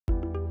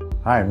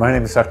Hi, my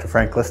name is Dr.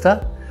 Frank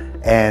Lista,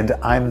 and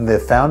I'm the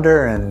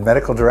founder and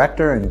medical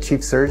director and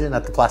chief surgeon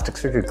at the Plastic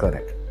Surgery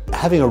Clinic.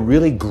 Having a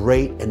really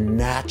great and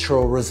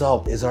natural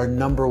result is our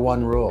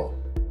 #1 rule.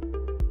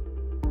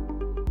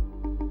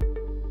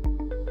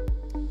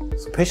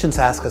 So patients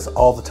ask us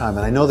all the time,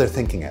 and I know they're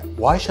thinking it,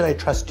 why should I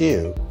trust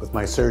you with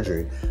my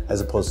surgery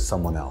as opposed to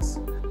someone else?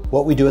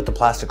 What we do at the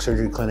Plastic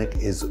Surgery Clinic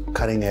is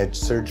cutting edge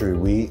surgery.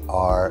 We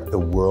are the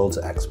world's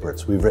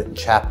experts. We've written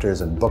chapters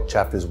and book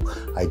chapters.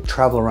 I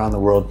travel around the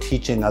world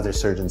teaching other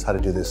surgeons how to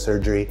do this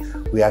surgery.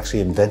 We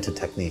actually invented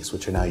techniques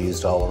which are now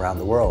used all around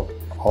the world.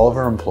 All of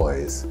our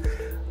employees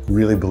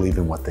really believe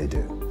in what they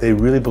do. They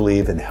really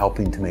believe in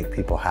helping to make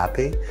people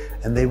happy,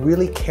 and they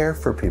really care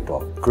for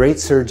people. Great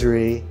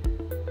surgery,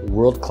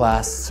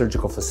 world-class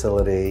surgical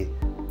facility,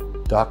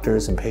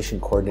 doctors and patient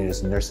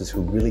coordinators and nurses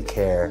who really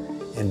care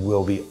and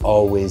will be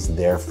always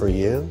there for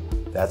you.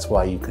 That's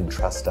why you can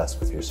trust us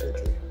with your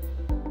surgery.